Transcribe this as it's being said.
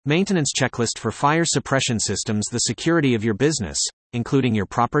Maintenance checklist for fire suppression systems. The security of your business, including your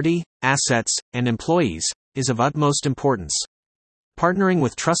property, assets, and employees, is of utmost importance. Partnering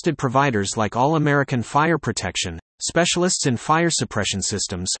with trusted providers like All American Fire Protection, specialists in fire suppression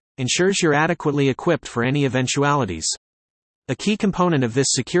systems, ensures you're adequately equipped for any eventualities. A key component of this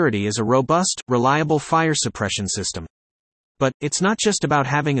security is a robust, reliable fire suppression system. But it's not just about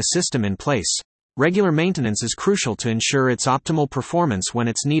having a system in place. Regular maintenance is crucial to ensure its optimal performance when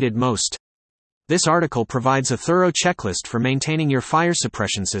it's needed most. This article provides a thorough checklist for maintaining your fire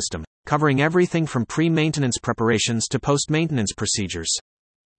suppression system, covering everything from pre-maintenance preparations to post-maintenance procedures.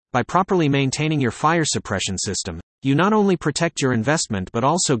 By properly maintaining your fire suppression system, you not only protect your investment but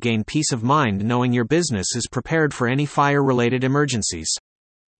also gain peace of mind knowing your business is prepared for any fire-related emergencies.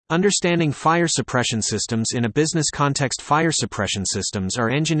 Understanding fire suppression systems in a business context. Fire suppression systems are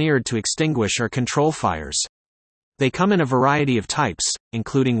engineered to extinguish or control fires. They come in a variety of types,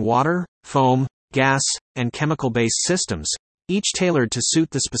 including water, foam, gas, and chemical-based systems, each tailored to suit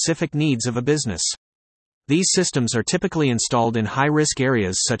the specific needs of a business. These systems are typically installed in high-risk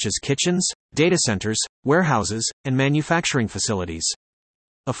areas such as kitchens, data centers, warehouses, and manufacturing facilities.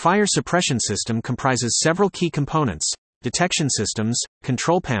 A fire suppression system comprises several key components: detection systems,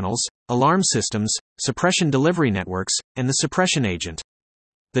 control panels, alarm systems, suppression delivery networks, and the suppression agent.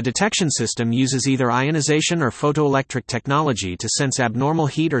 The detection system uses either ionization or photoelectric technology to sense abnormal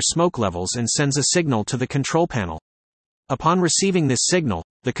heat or smoke levels and sends a signal to the control panel. Upon receiving this signal,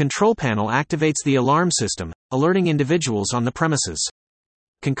 the control panel activates the alarm system, alerting individuals on the premises.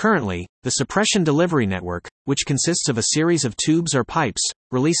 Concurrently, the suppression delivery network, which consists of a series of tubes or pipes,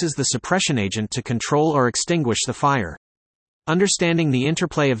 releases the suppression agent to control or extinguish the fire. Understanding the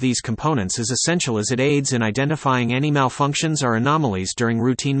interplay of these components is essential as it aids in identifying any malfunctions or anomalies during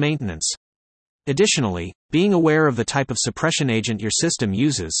routine maintenance. Additionally, being aware of the type of suppression agent your system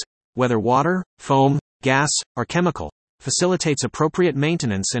uses, whether water, foam, gas, or chemical, facilitates appropriate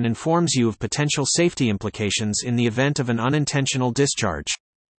maintenance and informs you of potential safety implications in the event of an unintentional discharge.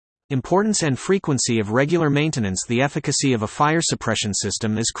 Importance and frequency of regular maintenance. The efficacy of a fire suppression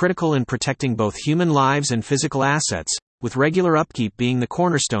system is critical in protecting both human lives and physical assets, with regular upkeep being the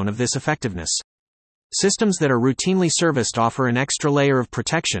cornerstone of this effectiveness. Systems that are routinely serviced offer an extra layer of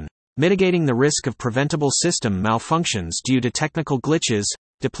protection, mitigating the risk of preventable system malfunctions due to technical glitches,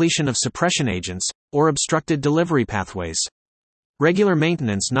 depletion of suppression agents, or obstructed delivery pathways. Regular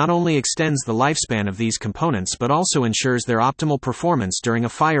maintenance not only extends the lifespan of these components but also ensures their optimal performance during a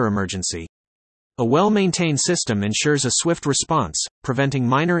fire emergency. A well-maintained system ensures a swift response, preventing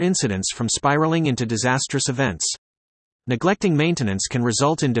minor incidents from spiraling into disastrous events. Neglecting maintenance can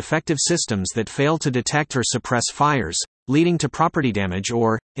result in defective systems that fail to detect or suppress fires, leading to property damage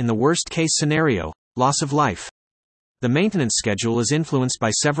or, in the worst-case scenario, loss of life. The maintenance schedule is influenced by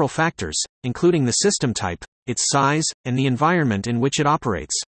several factors, including the system type, its size, and the environment in which it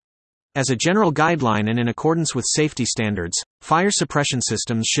operates. As a general guideline and in accordance with safety standards, fire suppression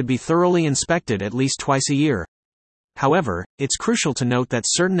systems should be thoroughly inspected at least twice a year. However, it's crucial to note that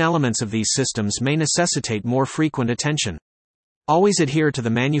certain elements of these systems may necessitate more frequent attention. Always adhere to the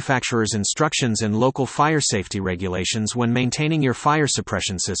manufacturer's instructions and local fire safety regulations when maintaining your fire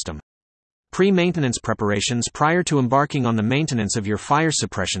suppression system. Pre-maintenance preparations. Prior to embarking on the maintenance of your fire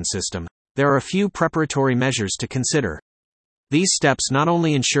suppression system, there are a few preparatory measures to consider. These steps not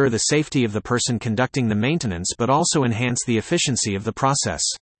only ensure the safety of the person conducting the maintenance but also enhance the efficiency of the process.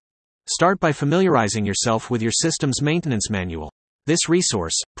 Start by familiarizing yourself with your system's maintenance manual. This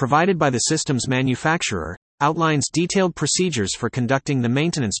resource, provided by the system's manufacturer, outlines detailed procedures for conducting the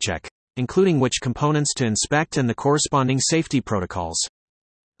maintenance check, including which components to inspect and the corresponding safety protocols.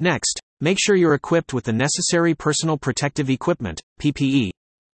 Next, make sure you're equipped with the necessary personal protective equipment, PPE.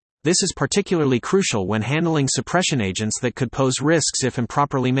 This is particularly crucial when handling suppression agents that could pose risks if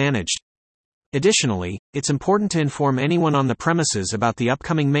improperly managed. Additionally, it's important to inform anyone on the premises about the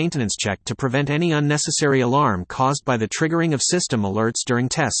upcoming maintenance check to prevent any unnecessary alarm caused by the triggering of system alerts during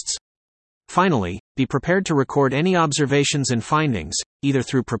tests. Finally, be prepared to record any observations and findings, either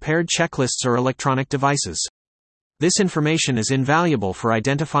through prepared checklists or electronic devices. This information is invaluable for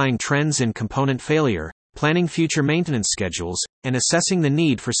identifying trends in component failure, planning future maintenance schedules, and assessing the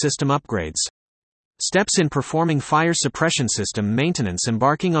need for system upgrades. Steps in performing fire suppression system maintenance.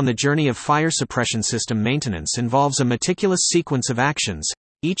 Embarking on the journey of fire suppression system maintenance involves a meticulous sequence of actions,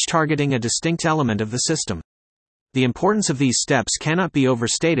 each targeting a distinct element of the system. The importance of these steps cannot be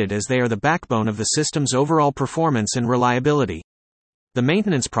overstated as they are the backbone of the system's overall performance and reliability. The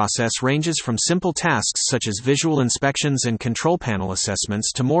maintenance process ranges from simple tasks such as visual inspections and control panel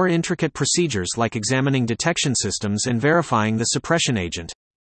assessments to more intricate procedures like examining detection systems and verifying the suppression agent.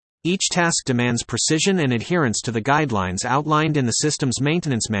 Each task demands precision and adherence to the guidelines outlined in the system's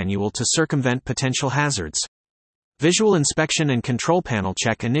maintenance manual to circumvent potential hazards. Visual inspection and control panel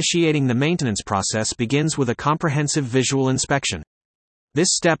check. Initiating the maintenance process begins with a comprehensive visual inspection.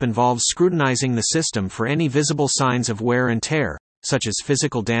 This step involves scrutinizing the system for any visible signs of wear and tear, such as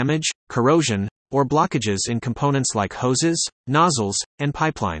physical damage, corrosion, or blockages in components like hoses, nozzles, and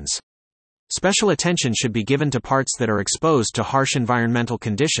pipelines. Special attention should be given to parts that are exposed to harsh environmental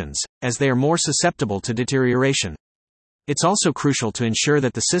conditions, as they are more susceptible to deterioration. It's also crucial to ensure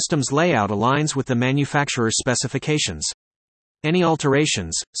that the system's layout aligns with the manufacturer's specifications. Any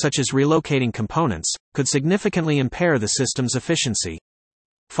alterations, such as relocating components, could significantly impair the system's efficiency.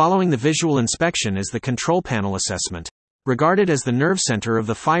 Following the visual inspection is the control panel assessment. Regarded as the nerve center of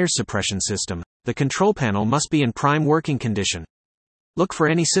the fire suppression system, the control panel must be in prime working condition. Look for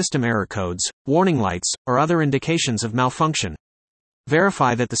any system error codes, warning lights, or other indications of malfunction.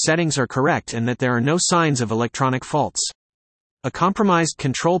 Verify that the settings are correct and that there are no signs of electronic faults. A compromised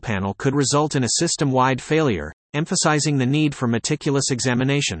control panel could result in a system-wide failure, emphasizing the need for meticulous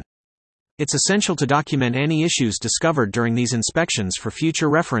examination. It's essential to document any issues discovered during these inspections for future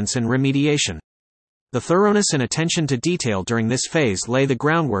reference and remediation. The thoroughness and attention to detail during this phase lay the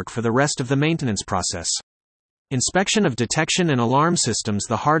groundwork for the rest of the maintenance process. Inspection of detection and alarm systems.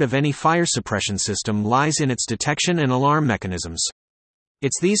 The heart of any fire suppression system lies in its detection and alarm mechanisms.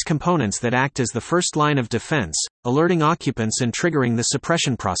 It's these components that act as the first line of defense, alerting occupants and triggering the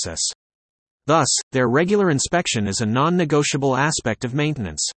suppression process. Thus, their regular inspection is a non-negotiable aspect of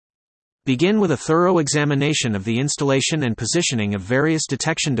maintenance. Begin with a thorough examination of the installation and positioning of various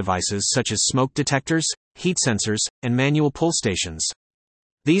detection devices such as smoke detectors, heat sensors, and manual pull stations.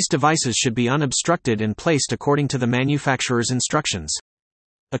 These devices should be unobstructed and placed according to the manufacturer's instructions.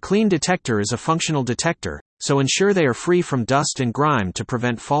 A clean detector is a functional detector, so ensure they are free from dust and grime to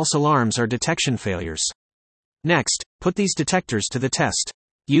prevent false alarms or detection failures. Next, put these detectors to the test.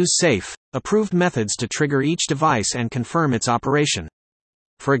 Use safe, approved methods to trigger each device and confirm its operation.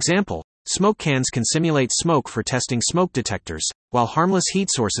 For example, smoke cans can simulate smoke for testing smoke detectors, while harmless heat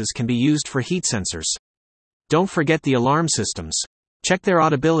sources can be used for heat sensors. Don't forget the alarm systems. Check their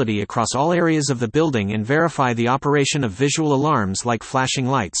audibility across all areas of the building and verify the operation of visual alarms like flashing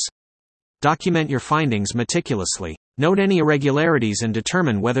lights. Document your findings meticulously. Note any irregularities and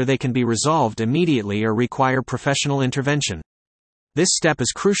determine whether they can be resolved immediately or require professional intervention. This step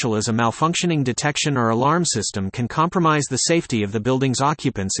is crucial as a malfunctioning detection or alarm system can compromise the safety of the building's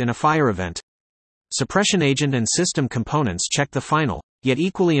occupants in a fire event. Suppression agent and system components. Check the final, yet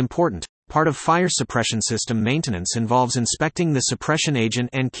equally important, part of fire suppression system maintenance involves inspecting the suppression agent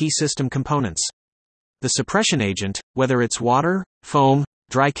and key system components. The suppression agent, whether it's water, foam,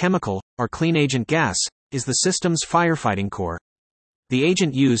 dry chemical, or clean agent gas, is the system's firefighting core. The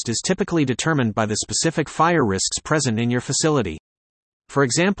agent used is typically determined by the specific fire risks present in your facility. For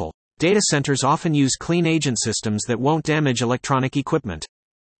example, data centers often use clean agent systems that won't damage electronic equipment.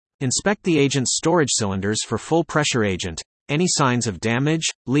 Inspect the agent's storage cylinders for full pressure agent, any signs of damage,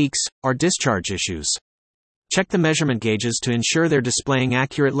 leaks, or discharge issues. Check the measurement gauges to ensure they're displaying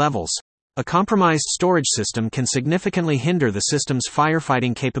accurate levels. A compromised storage system can significantly hinder the system's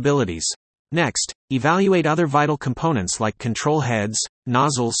firefighting capabilities. Next, evaluate other vital components like control heads,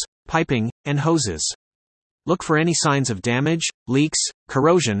 nozzles, piping, and hoses. Look for any signs of damage, leaks,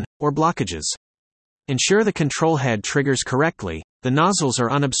 corrosion, or blockages. Ensure the control head triggers correctly, the nozzles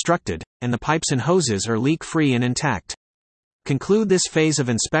are unobstructed, and the pipes and hoses are leak-free and intact. Conclude this phase of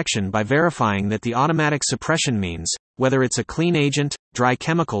inspection by verifying that the automatic suppression means, whether it's a clean agent, dry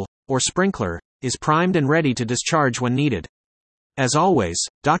chemical, or sprinkler, is primed and ready to discharge when needed. As always,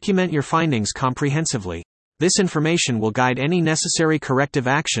 document your findings comprehensively. This information will guide any necessary corrective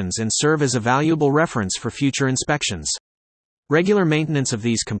actions and serve as a valuable reference for future inspections. Regular maintenance of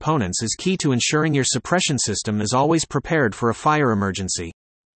these components is key to ensuring your suppression system is always prepared for a fire emergency.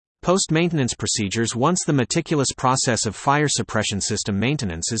 Post-maintenance procedures. Once the meticulous process of fire suppression system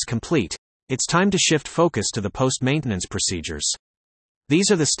maintenance is complete, it's time to shift focus to the post-maintenance procedures. These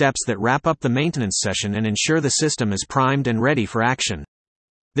are the steps that wrap up the maintenance session and ensure the system is primed and ready for action.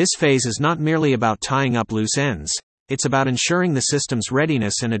 This phase is not merely about tying up loose ends, it's about ensuring the system's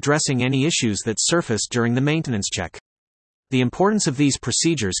readiness and addressing any issues that surface during the maintenance check. The importance of these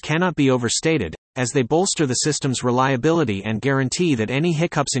procedures cannot be overstated, as they bolster the system's reliability and guarantee that any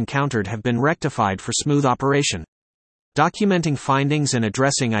hiccups encountered have been rectified for smooth operation. Documenting findings and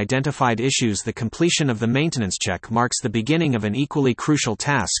addressing identified issues. The completion of the maintenance check marks the beginning of an equally crucial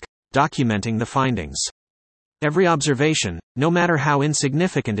task: documenting the findings. Every observation, no matter how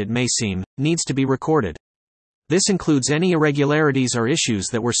insignificant it may seem, needs to be recorded. This includes any irregularities or issues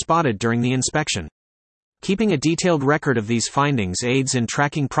that were spotted during the inspection. Keeping a detailed record of these findings aids in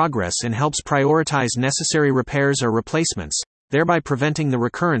tracking progress and helps prioritize necessary repairs or replacements, thereby preventing the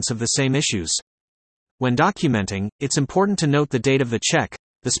recurrence of the same issues. When documenting, it's important to note the date of the check,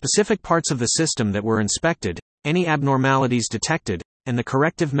 the specific parts of the system that were inspected, any abnormalities detected, and the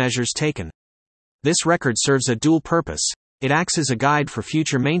corrective measures taken. This record serves a dual purpose. It acts as a guide for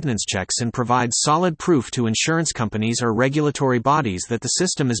future maintenance checks and provides solid proof to insurance companies or regulatory bodies that the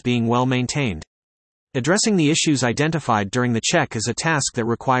system is being well maintained. Addressing the issues identified during the check is a task that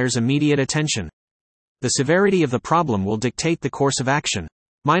requires immediate attention. The severity of the problem will dictate the course of action.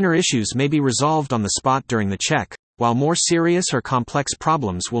 Minor issues may be resolved on the spot during the check, while more serious or complex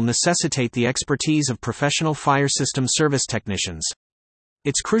problems will necessitate the expertise of professional fire system service technicians.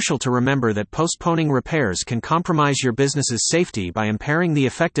 It's crucial to remember that postponing repairs can compromise your business's safety by impairing the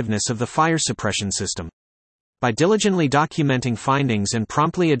effectiveness of the fire suppression system. By diligently documenting findings and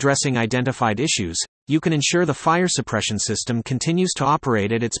promptly addressing identified issues, you can ensure the fire suppression system continues to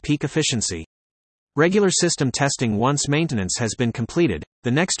operate at its peak efficiency. Regular system testing. Once maintenance has been completed, the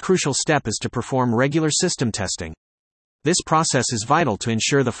next crucial step is to perform regular system testing. This process is vital to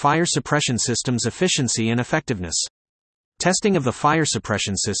ensure the fire suppression system's efficiency and effectiveness. Testing of the fire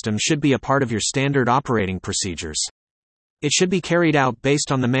suppression system should be a part of your standard operating procedures. It should be carried out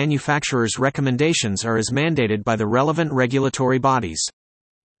based on the manufacturer's recommendations or as mandated by the relevant regulatory bodies.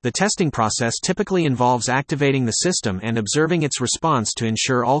 The testing process typically involves activating the system and observing its response to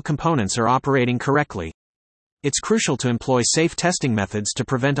ensure all components are operating correctly. It's crucial to employ safe testing methods to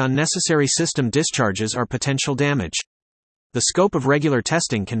prevent unnecessary system discharges or potential damage. The scope of regular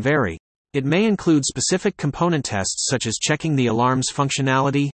testing can vary. It may include specific component tests such as checking the alarm's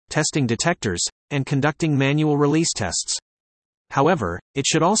functionality, testing detectors, and conducting manual release tests. However, it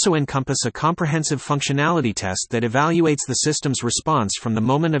should also encompass a comprehensive functionality test that evaluates the system's response from the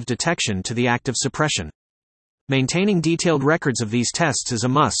moment of detection to the act of suppression. Maintaining detailed records of these tests is a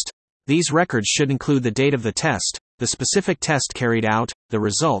must. These records should include the date of the test, the specific test carried out, the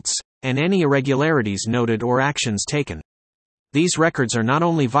results, and any irregularities noted or actions taken. These records are not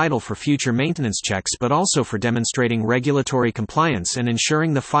only vital for future maintenance checks but also for demonstrating regulatory compliance and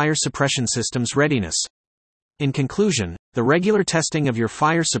ensuring the fire suppression system's readiness. In conclusion, the regular testing of your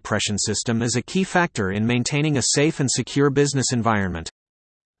fire suppression system is a key factor in maintaining a safe and secure business environment.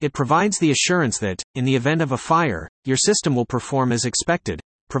 It provides the assurance that, in the event of a fire, your system will perform as expected,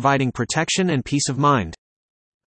 providing protection and peace of mind.